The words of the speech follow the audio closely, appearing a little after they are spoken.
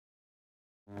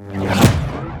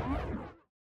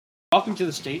Welcome to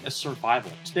the state of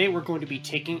survival. Today we're going to be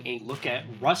taking a look at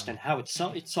Rust and how it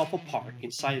set itself apart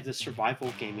inside of the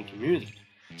survival gaming community.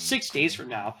 6 days from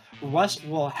now, Rust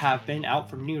will have been out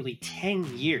for nearly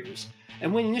 10 years,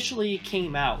 and when initially it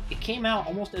came out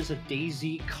almost as a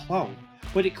DayZ clone,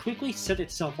 but it quickly set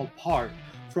itself apart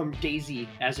from DayZ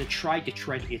as it tried to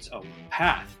tread its own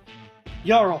path.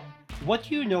 Jarl, what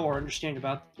do you know or understand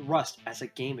about Rust as a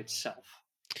game itself?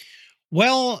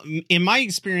 Well, in my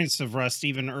experience of Rust,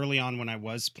 even early on when I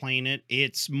was playing it,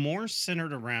 it's more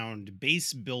centered around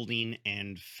base building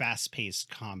and fast paced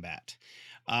combat.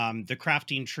 The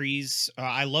crafting trees,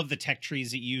 I love the tech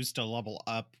trees that you use to level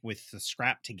up with the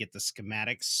scrap to get the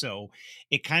schematics. So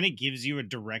it kind of gives you a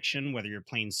direction, whether you're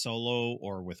playing solo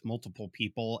or with multiple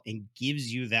people, and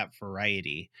gives you that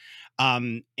variety.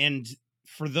 And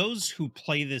for those who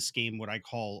play this game, what I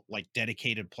call like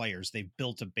dedicated players, they've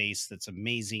built a base that's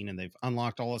amazing and they've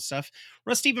unlocked all this stuff.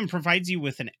 Rust even provides you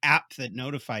with an app that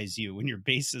notifies you when your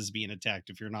base is being attacked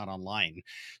if you're not online.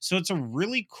 So it's a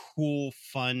really cool,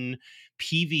 fun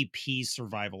PvP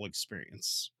survival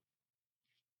experience.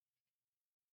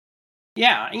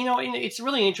 Yeah, and it's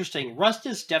really interesting. Rust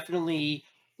is definitely,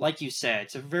 like you said,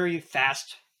 it's a very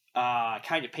fast,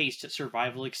 kind of paced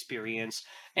survival experience,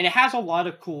 and it has a lot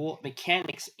of cool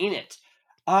mechanics in it.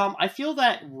 I feel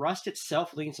that Rust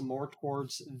itself leans more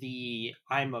towards the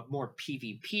I'm a more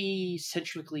PvP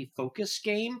centrically focused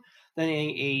game than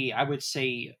I would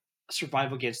say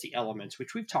survival against the elements,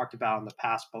 which we've talked about in the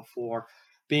past before,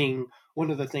 being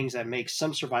one of the things that makes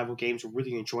some survival games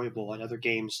really enjoyable and other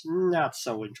games not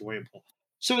so enjoyable.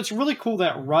 So it's really cool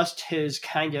that Rust has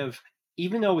kind of,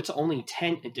 even though it's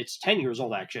 10 years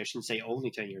old. Actually, I shouldn't say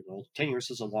only 10 years old. 10 years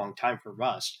is a long time for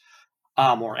Rust,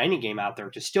 or any game out there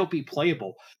to still be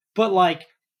playable. But like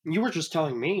you were just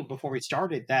telling me before we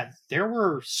started that there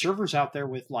were servers out there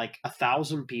with like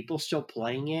 1,000 people still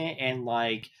playing it, and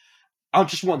like on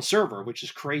just one server, which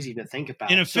is crazy to think An about.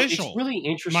 So it's official, really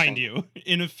mind interesting. you,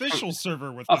 an official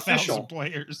server with 1,000 Official.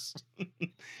 players,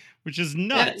 which is And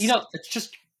nuts. it's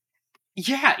just,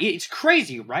 yeah, it's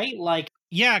crazy, right? Like,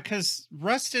 Yeah, because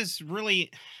Rust is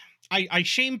really I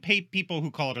shame people who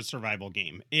call it a survival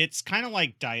game. It's kind of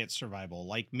like Diet Survival,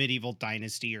 like Medieval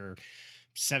Dynasty or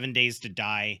 7 Days to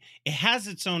Die. It has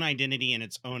its own identity and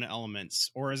its own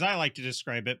elements, or as I like to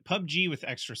describe it, PUBG with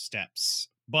extra steps.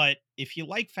 But if you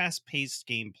like fast paced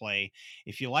gameplay,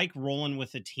 if you like rolling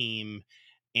with a team,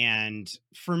 and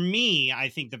for me, I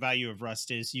think the value of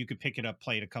Rust is you could pick it up,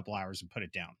 play it a couple hours, and put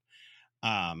it down.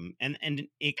 And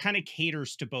it kind of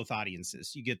caters to both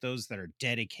audiences. You get those that are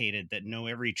dedicated, that know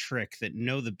every trick, that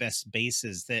know the best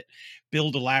bases, that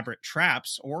build elaborate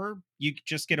traps, or you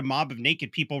just get a mob of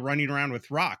naked people running around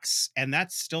with rocks, and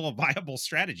that's still a viable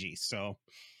strategy. So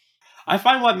I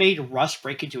find what made Rust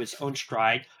break into its own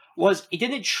stride was it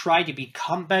didn't try to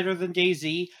become better than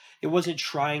DayZ. It wasn't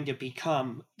trying to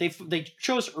become. They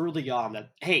chose early on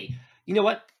that, hey, you know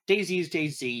what? DayZ is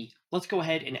DayZ. Let's go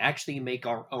ahead and actually make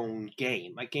our own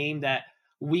game, a game that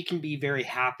we can be very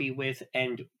happy with,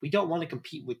 and we don't want to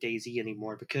compete with DayZ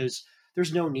anymore because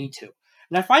there's no need to.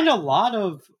 And I find a lot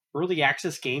of early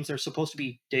access games that are supposed to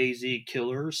be DayZ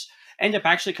killers end up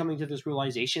actually coming to this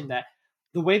realization that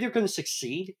the way they're going to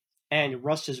succeed, and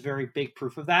Rust is very big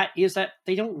proof of that, is that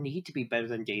they don't need to be better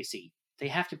than DayZ. They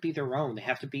have to be their own. They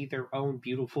have to be their own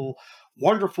beautiful,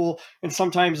 wonderful, and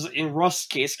sometimes in Rust's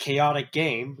case, chaotic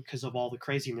game because of all the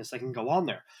craziness that can go on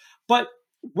there. But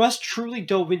Rust truly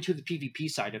dove into the PvP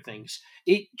side of things.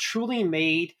 It truly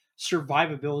made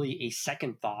survivability a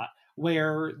second thought,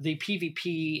 where the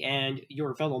PvP and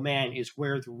your fellow man is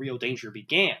where the real danger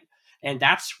began. And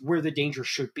that's where the danger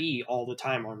should be all the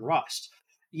time on Rust.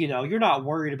 You're not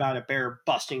worried about a bear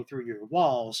busting through your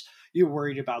walls. You're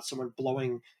worried about someone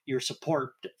blowing your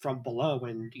support from below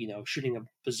and shooting a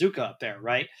bazooka up there,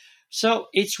 right? So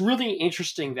it's really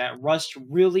interesting that Rust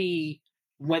really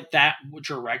went that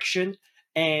direction,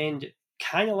 and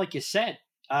kind of like you said,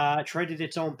 treaded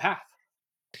its own path.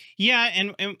 yeah,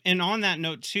 and on that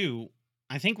note too,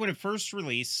 I think when it first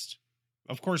released,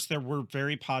 of course there were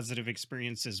very positive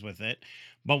experiences with it.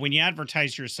 But when you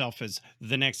advertise yourself as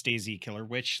the next DayZ killer,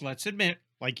 which let's admit,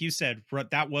 like you said,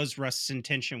 that was Rust's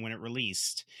intention when it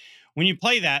released. When you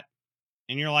play that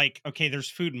and you're like, okay,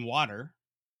 there's food and water,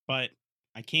 but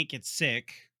I can't get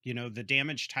sick. The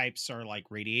damage types are like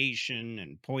radiation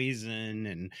and poison,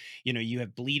 and you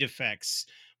have bleed effects.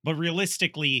 But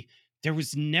realistically, there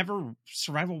was never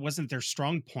survival wasn't their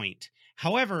strong point.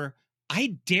 However,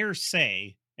 I dare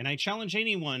say, and I challenge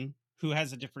anyone who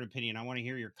has a different opinion. I want to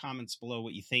hear your comments below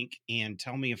what you think and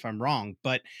tell me if I'm wrong.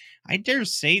 But I dare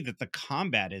say that the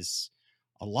combat is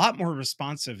a lot more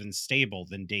responsive and stable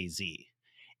than DayZ.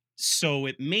 So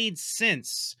it made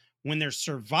sense when their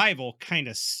survival kind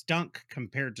of stunk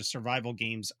compared to survival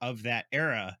games of that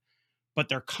era, but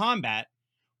their combat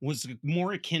was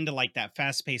more akin to like that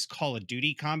fast-paced Call of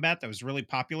Duty combat that was really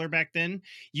popular back then.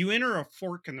 You enter a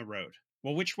fork in the road.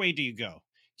 Well, which way do you go?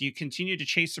 Do you continue to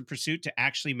chase the pursuit to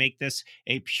actually make this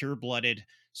a pure-blooded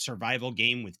survival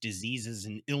game with diseases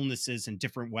and illnesses and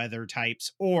different weather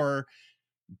types, or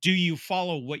do you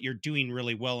follow what you're doing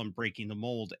really well and breaking the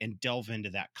mold and delve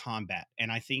into that combat?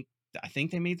 And I think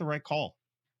they made the right call.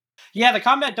 Yeah, the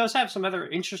combat does have some other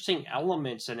interesting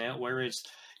elements in it, whereas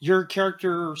your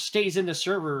character stays in the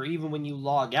server even when you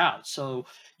log out. So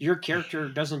your character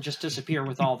doesn't just disappear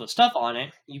with all the stuff on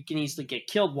it. You can easily get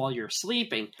killed while you're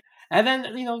sleeping. And then,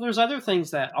 there's other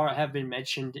things that have been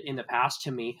mentioned in the past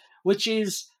to me, which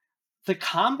is the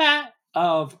combat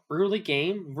of early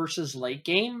game versus late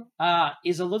game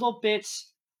is a little bit,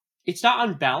 it's not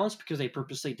unbalanced because they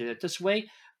purposely did it this way,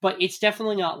 but it's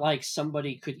definitely not like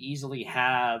somebody could easily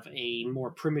have a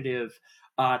more primitive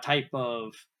type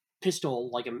of pistol,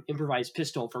 like an improvised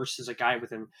pistol, versus a guy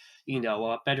with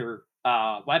a better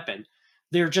weapon.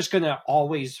 They're just gonna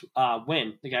always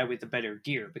win the guy with the better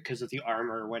gear because of the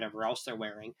armor or whatever else they're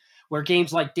wearing. Where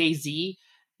games like DayZ,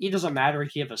 it doesn't matter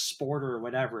if you have a sport or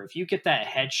whatever. If you get that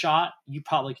headshot, you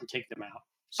probably can take them out.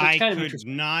 So it's I kind of could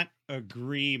interesting. not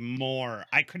agree more.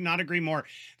 I could not agree more.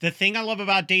 The thing I love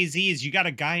about DayZ is you got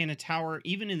a guy in a tower,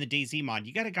 even in the DayZ mod,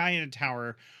 you got a guy in a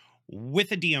tower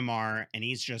with a DMR and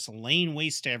he's just laying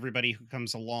waste to everybody who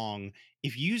comes along.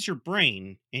 If you use your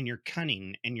brain and your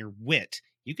cunning and your wit,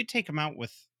 you could take him out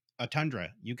with a Tundra.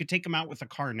 You could take him out with a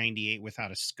Car 98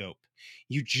 without a scope.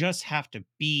 You just have to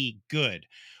be good.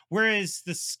 Whereas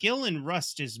the skill in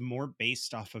Rust is more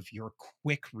based off of your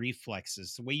quick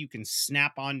reflexes, the way you can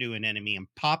snap onto an enemy and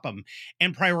pop them,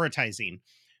 and prioritizing.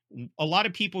 A lot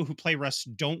of people who play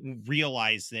Rust don't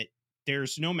realize that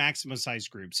there's no maximum size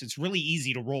groups. It's really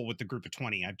easy to roll with the group of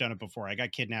 20. I've done it before. I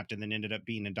got kidnapped and then ended up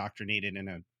being indoctrinated in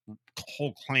a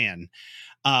whole clan.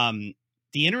 um,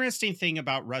 the interesting thing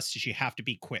about Rust is you have to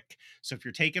be quick. So if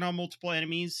you're taking on multiple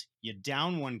enemies, you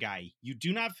down one guy. You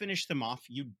do not finish them off.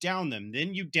 You down them.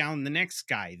 Then you down the next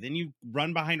guy. Then you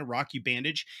run behind a rock, you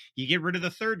bandage. You get rid of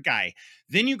the third guy.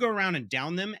 Then you go around and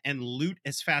down them and loot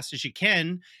as fast as you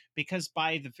can, because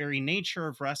by the very nature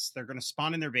of Rust, they're going to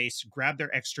spawn in their base, grab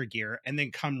their extra gear, and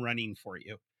then come running for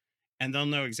you, and they'll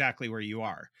know exactly where you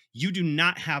are. You do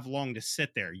not have long to sit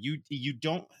there. You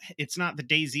don't, it's not the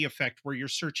DayZ effect where you're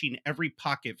searching every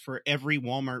pocket for every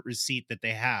Walmart receipt that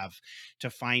they have to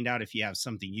find out if you have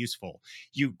something useful.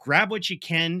 You grab what you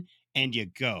can and you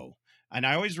go. And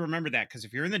I always remember that, because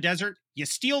if you're in the desert, you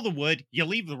steal the wood, you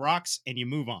leave the rocks, and you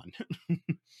move on.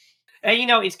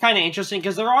 And it's kind of interesting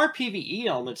because there are PVE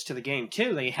elements to the game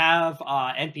too. They have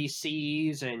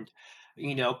NPCs and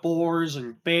boars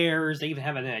and bears. They even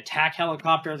have an attack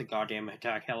helicopter, the goddamn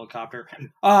attack helicopter.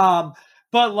 But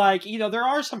like there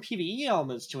are some PVE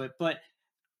elements to it, but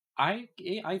I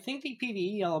think the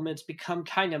PVE elements become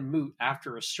kind of moot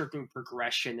after a certain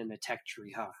progression in the tech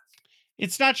tree, huh?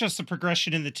 It's not just the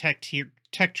progression in the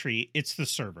tech tree, it's the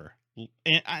server.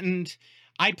 And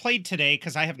I played today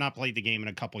because I have not played the game in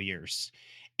a couple years.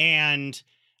 And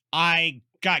I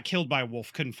got killed by a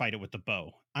wolf, couldn't fight it with the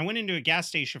bow. I went into a gas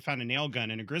station, found a nail gun,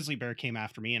 and a grizzly bear came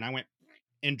after me, and I went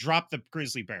and dropped the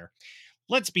grizzly bear.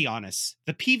 Let's be honest,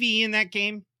 the PvE in that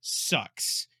game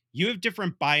sucks. You have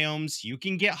different biomes. You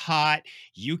can get hot.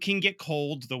 You can get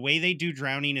cold. The way they do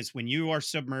drowning is when you are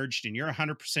submerged and you're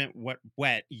 100%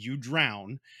 wet, you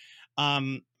drown.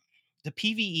 Um, the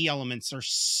PvE elements are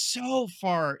so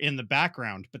far in the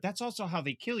background, but that's also how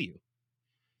they kill you.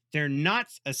 They're not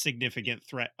a significant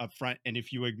threat up front. And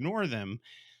if you ignore them,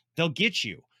 they'll get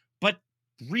you. But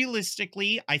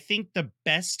realistically, I think the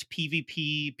best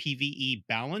PvP PvE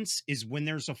balance is when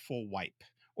there's a full wipe,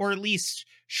 or at least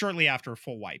shortly after a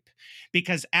full wipe.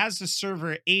 Because as the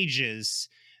server ages,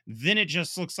 then it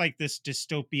just looks like this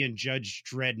dystopian Judge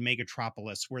Dredd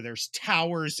megatropolis where there's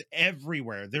towers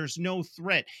everywhere. There's no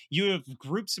threat. You have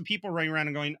groups of people running around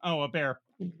and going, "Oh, a bear.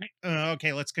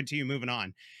 Okay, let's continue moving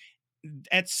on."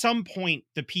 At some point,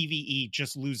 the PvE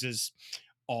just loses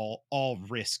all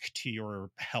risk to your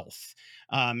health.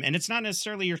 And it's not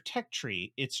necessarily your tech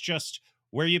tree, it's just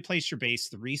where you place your base,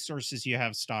 the resources you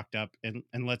have stocked up, and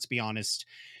let's be honest,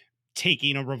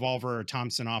 taking a revolver or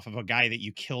Thompson off of a guy that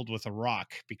you killed with a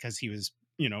rock because he was,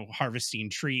 harvesting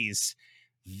trees,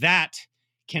 that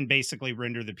can basically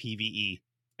render the PvE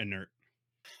inert.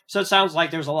 So it sounds like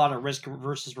there's a lot of risk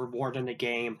versus reward in the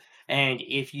game, and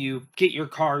if you get your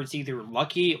cards either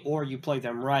lucky or you play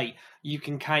them right, you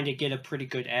can kind of get a pretty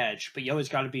good edge. But you always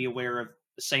got to be aware of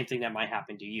the same thing that might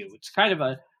happen to you. It's kind of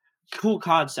a cool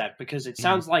concept because it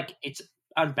Mhm. sounds like it's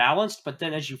unbalanced, but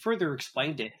then as you further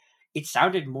explained it, it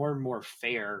sounded more and more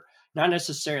fair, not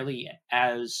necessarily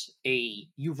as a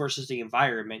you versus the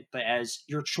environment, but as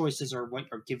your choices are what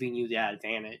are giving you that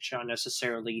advantage, not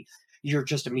necessarily you're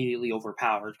just immediately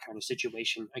overpowered kind of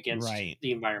situation against Right.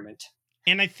 the environment.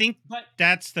 And I think But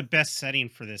that's the best setting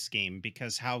for this game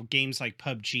because how games like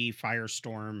PUBG,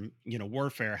 Firestorm,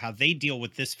 Warfare, how they deal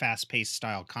with this fast-paced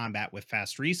style combat with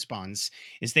fast respawns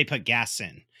is they put gas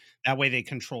in. That way they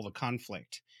control the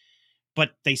conflict.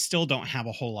 But they still don't have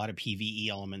a whole lot of PvE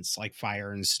elements like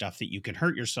fire and stuff that you can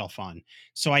hurt yourself on.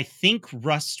 So I think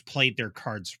Rust played their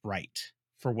cards right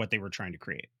for what they were trying to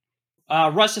create.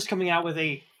 Rust is coming out with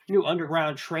a new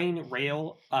underground train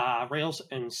rails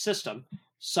and system.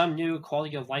 Some new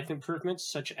quality of life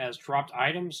improvements, such as dropped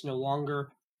items, no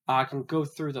longer can go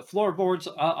through the floorboards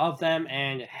of them,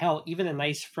 and hell, even a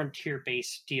nice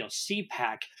frontier-based DLC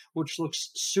pack, which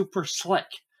looks super slick.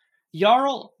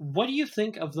 Jarl, what do you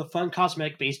think of the fun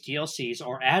cosmetic-based DLCs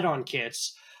or add-on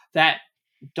kits that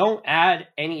don't add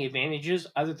any advantages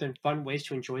other than fun ways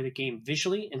to enjoy the game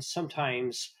visually and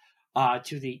sometimes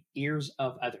to the ears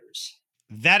of others?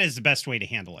 That is the best way to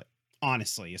handle it,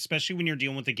 honestly, especially when you're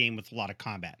dealing with a game with a lot of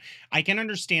combat. I can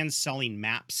understand selling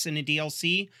maps in a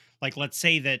DLC. Like, let's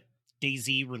say that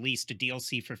DayZ released a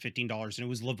DLC for $15 and it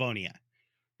was Livonia,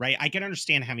 right? I can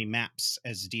understand having maps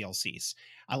as DLCs.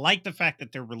 I like the fact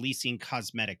that they're releasing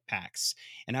cosmetic packs.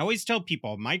 And I always tell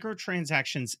people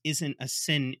microtransactions isn't a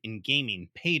sin in gaming.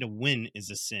 Pay to win is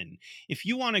a sin. If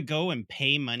you want to go and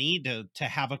pay money to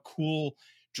have a cool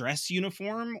dress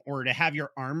uniform or to have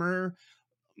your armor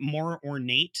more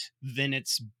ornate than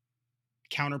its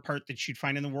counterpart that you'd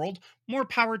find in the world, more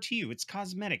power to you. It's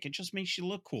cosmetic. It just makes you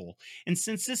look cool. And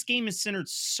since this game is centered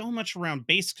so much around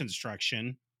base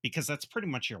construction, because that's pretty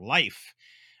much your life,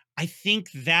 I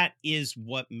think that is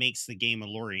what makes the game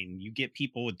alluring. You get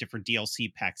people with different DLC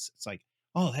packs. It's like,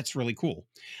 oh, that's really cool.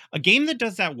 A game that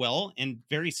does that well and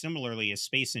very similarly is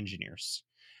Space Engineers.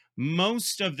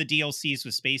 Most of the DLCs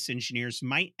with Space Engineers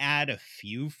might add a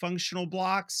few functional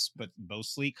blocks, but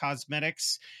mostly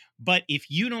cosmetics. But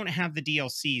if you don't have the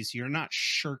DLCs, you're not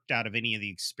shirked out of any of the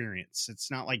experience.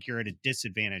 It's not like you're at a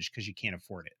disadvantage because you can't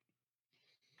afford it.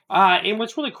 And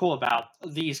what's really cool about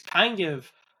these kind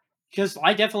of because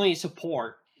I definitely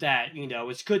support that.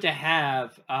 It's good to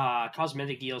have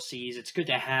cosmetic DLCs. It's good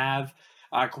to have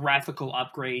graphical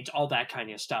upgrades, all that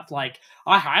kind of stuff. Like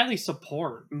I highly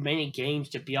support many games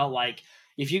to be all like,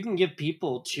 if you can give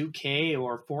people 2K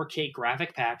or 4K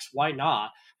graphic packs, why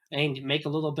not? And make a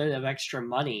little bit of extra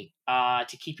money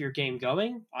to keep your game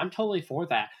going. I'm totally for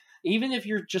that. Even if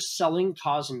you're just selling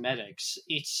cosmetics,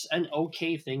 it's an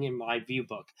okay thing in my view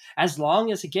book, as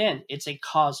long as again it's a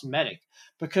cosmetic,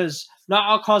 because not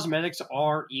all cosmetics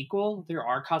are equal. There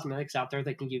are cosmetics out there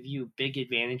that can give you big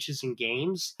advantages in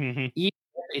games. Mhm. Even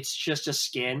if it's just a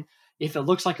skin. If it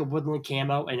looks like a woodland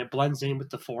camo and it blends in with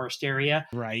the forest area,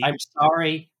 Right. I'm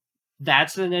sorry,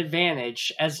 that's an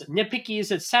advantage. As nitpicky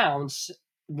as it sounds,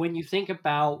 when you think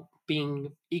about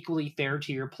being equally fair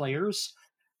to your players,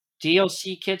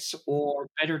 DLC kits or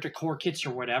better decor kits or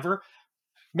whatever,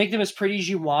 make them as pretty as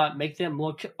you want, make them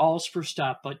look all spruced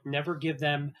up, but never give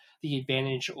them the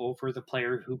advantage over the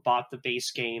player who bought the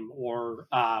base game or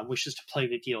wishes to play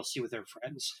the DLC with their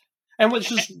friends. And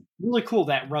which is really cool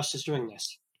that Rust is doing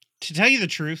this. To tell you the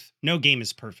truth, no game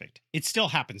is perfect. It still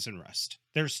happens in Rust.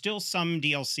 There's still some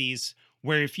DLCs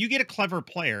where if you get a clever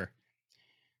player,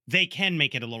 they can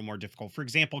make it a little more difficult. For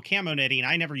example, camo netting,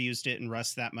 I never used it in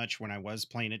Rust that much when I was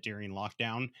playing it during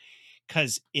lockdown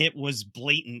because it was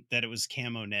blatant that it was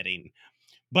camo netting.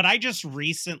 But I just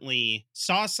recently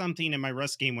saw something in my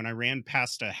Rust game when I ran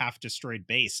past a half destroyed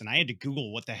base and I had to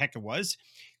Google what the heck it was.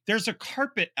 There's a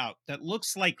carpet out that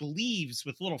looks like leaves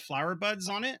with little flower buds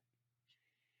on it,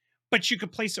 but you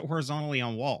could place it horizontally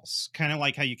on walls, kind of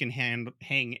like how you can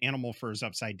hang animal furs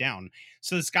upside down.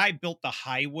 So this guy built the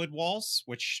high wood walls,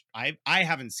 which I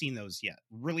haven't seen those yet.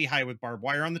 Really high with barbed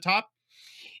wire on the top,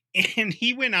 and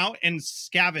he went out and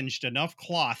scavenged enough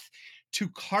cloth to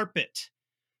carpet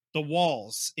the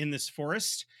walls in this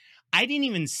forest. I didn't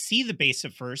even see the base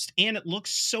at first, and it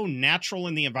looks so natural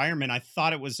in the environment. I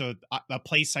thought it was a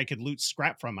place I could loot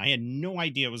scrap from. I had no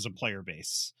idea it was a player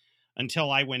base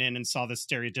until I went in and saw the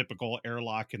stereotypical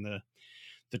airlock and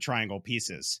the triangle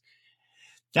pieces.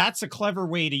 That's a clever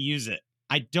way to use it.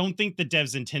 I don't think the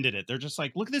devs intended it. They're just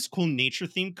like, look at this cool nature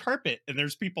themed carpet, and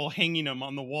there's people hanging them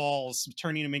on the walls,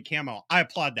 turning them in camo. I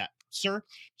applaud that, sir.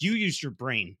 You used your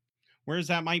brain. Whereas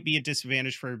that might be a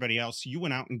disadvantage for everybody else, you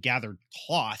went out and gathered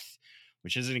cloth,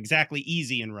 which isn't exactly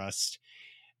easy in Rust,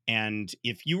 And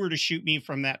if you were to shoot me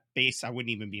from that base, I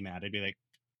wouldn't even be mad. I'd be like,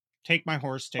 take my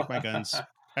horse, take my guns.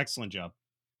 Excellent job.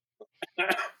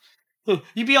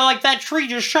 You'd be all like, that tree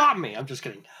just shot me. I'm just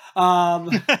kidding. Um,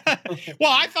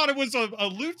 Well, I thought it was a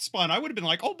loot spawn. I would have been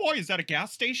like, oh boy, is that a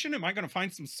gas station? Am I going to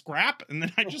find some scrap? And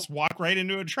then I just walk right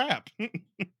into a trap.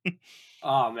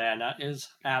 oh man, that is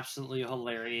absolutely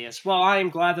hilarious. Well, I am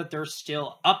glad that they're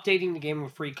still updating the game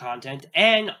with free content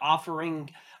and offering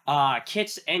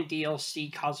kits and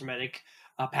DLC cosmetic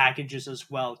packages as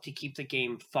well to keep the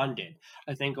game funded.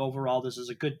 I think overall this is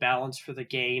a good balance for the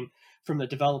game from the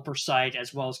developer side,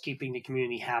 as well as keeping the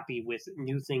community happy with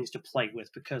new things to play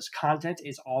with, because content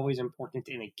is always important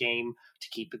in a game to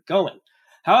keep it going.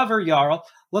 However, Jarl,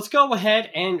 let's go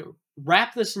ahead and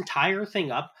wrap this entire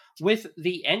thing up with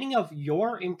the ending of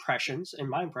your impressions and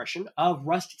my impression of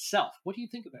Rust itself. What do you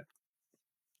think of it?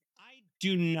 I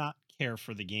do not care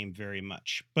for the game very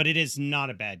much, but it is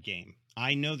not a bad game.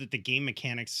 I know that the game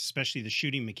mechanics, especially the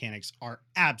shooting mechanics, are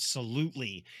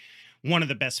absolutely one of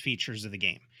the best features of the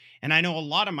game. And I know a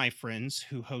lot of my friends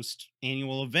who host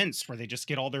annual events where they just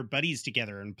get all their buddies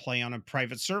together and play on a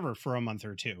private server for a month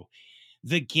or two.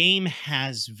 The game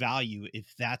has value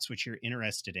if that's what you're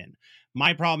interested in.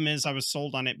 My problem is I was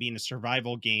sold on it being a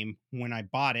survival game when I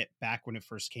bought it back when it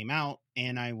first came out,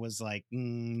 and I was like,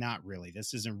 not really.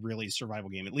 This isn't really a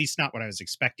survival game, at least not what I was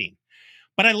expecting.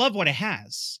 But I love what it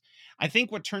has. I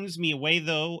think what turns me away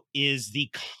though is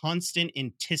the constant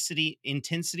intensity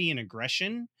and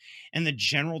aggression and the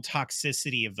general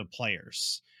toxicity of the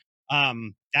players.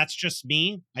 That's just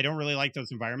me. I don't really like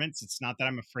those environments. It's not that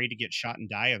I'm afraid to get shot and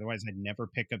die, otherwise I'd never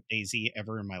pick up Daisy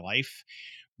ever in my life.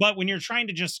 But when you're trying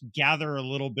to just gather a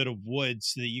little bit of wood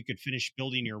so that you could finish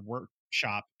building your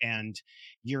workshop and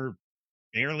you're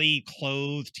barely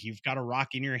clothed, you've got a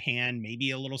rock in your hand,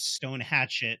 maybe a little stone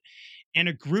hatchet, and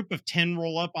a group of 10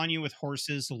 roll up on you with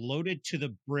horses loaded to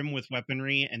the brim with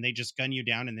weaponry and they just gun you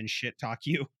down and then shit talk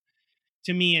you.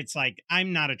 To me, it's like,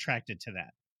 I'm not attracted to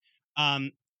that.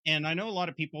 Um, and I know a lot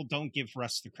of people don't give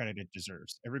Rust the credit it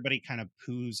deserves. Everybody kind of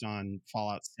poos on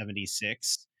Fallout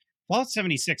 76. Fallout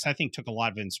 76, I think, took a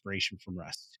lot of inspiration from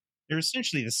Rust. They're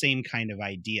essentially the same kind of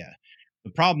idea.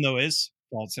 The problem, though, is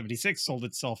Fallout 76 sold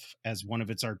itself as one of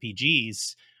its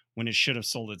RPGs when it should have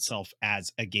sold itself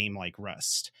as a game like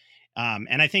Rust.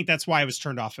 And I think that's why I was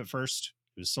turned off at first.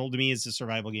 It was sold to me as a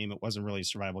survival game. It wasn't really a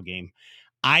survival game.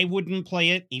 I wouldn't play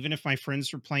it even if my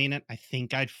friends were playing it. I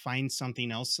think I'd find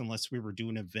something else unless we were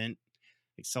doing an event,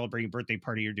 like celebrating a birthday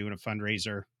party or doing a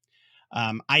fundraiser.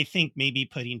 I think maybe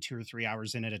putting 2 or 3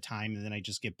 hours in at a time and then I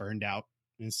just get burned out.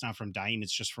 And it's not from dying,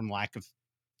 it's just from lack of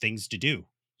things to do.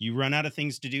 You run out of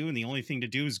things to do, and the only thing to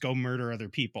do is go murder other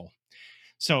people.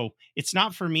 So it's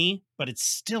not for me, but it's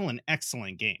still an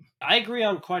excellent game. I agree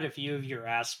on quite a few of your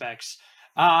aspects.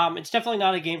 It's definitely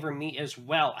not a game for me as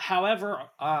well. However,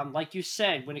 like you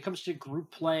said, when it comes to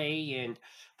group play and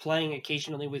playing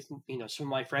occasionally with some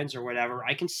of my friends or whatever,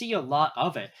 I can see a lot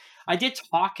of it. I did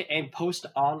talk and post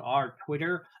on our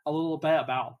Twitter a little bit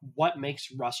about what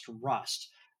makes Rust Rust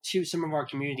to some of our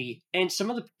community, and some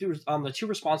of the two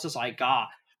responses I got,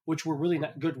 which were really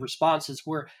not good responses,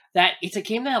 were that it's a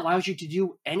game that allows you to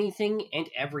do anything and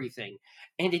everything,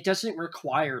 and it doesn't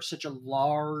require such a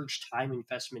large time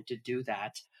investment to do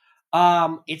that.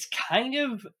 It's kind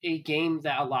of a game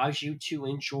that allows you to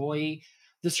enjoy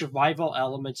the survival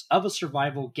elements of a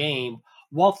survival game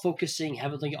while focusing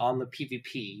heavily on the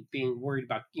PvP, being worried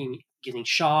about getting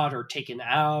shot or taken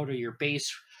out, or your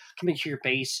base coming to your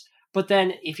base. But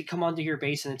then, if you come onto your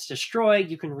base and it's destroyed,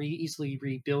 you can easily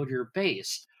rebuild your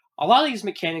base. A lot of these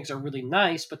mechanics are really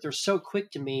nice, but they're so quick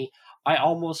to me, I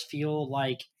almost feel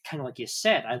like, kind of like you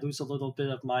said, I lose a little bit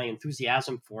of my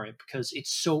enthusiasm for it because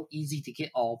it's so easy to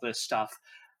get all this stuff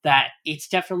that it's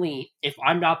definitely, if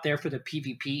I'm not there for the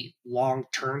PvP long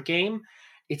term game,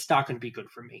 it's not going to be good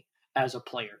for me as a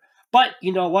player. But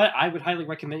you know what? I would highly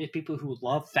recommend it to people who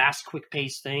love fast, quick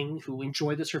paced thing, who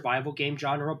enjoy the survival game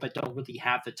genre, but don't really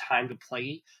have the time to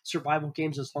play survival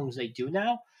games as long as they do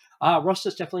now. Rust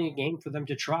is definitely a game for them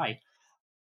to try.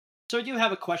 So I do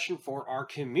have a question for our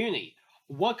community.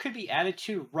 What could be added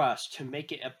to Rust to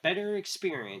make it a better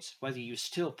experience, whether you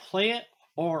still play it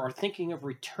or are thinking of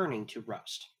returning to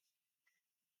Rust?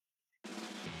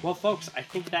 Well, folks, I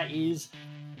think that is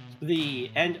the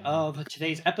end of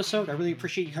today's episode. I really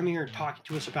appreciate you coming here and talking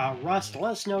to us about Rust.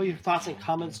 Let us know your thoughts and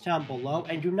comments down below.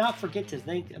 And do not forget to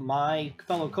thank my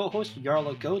fellow co-host,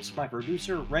 Yarla Goats, my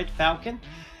producer, Red Falcon.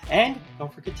 And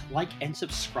don't forget to like and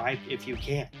subscribe if you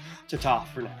can. Ta-ta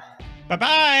for now. Bye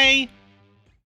bye.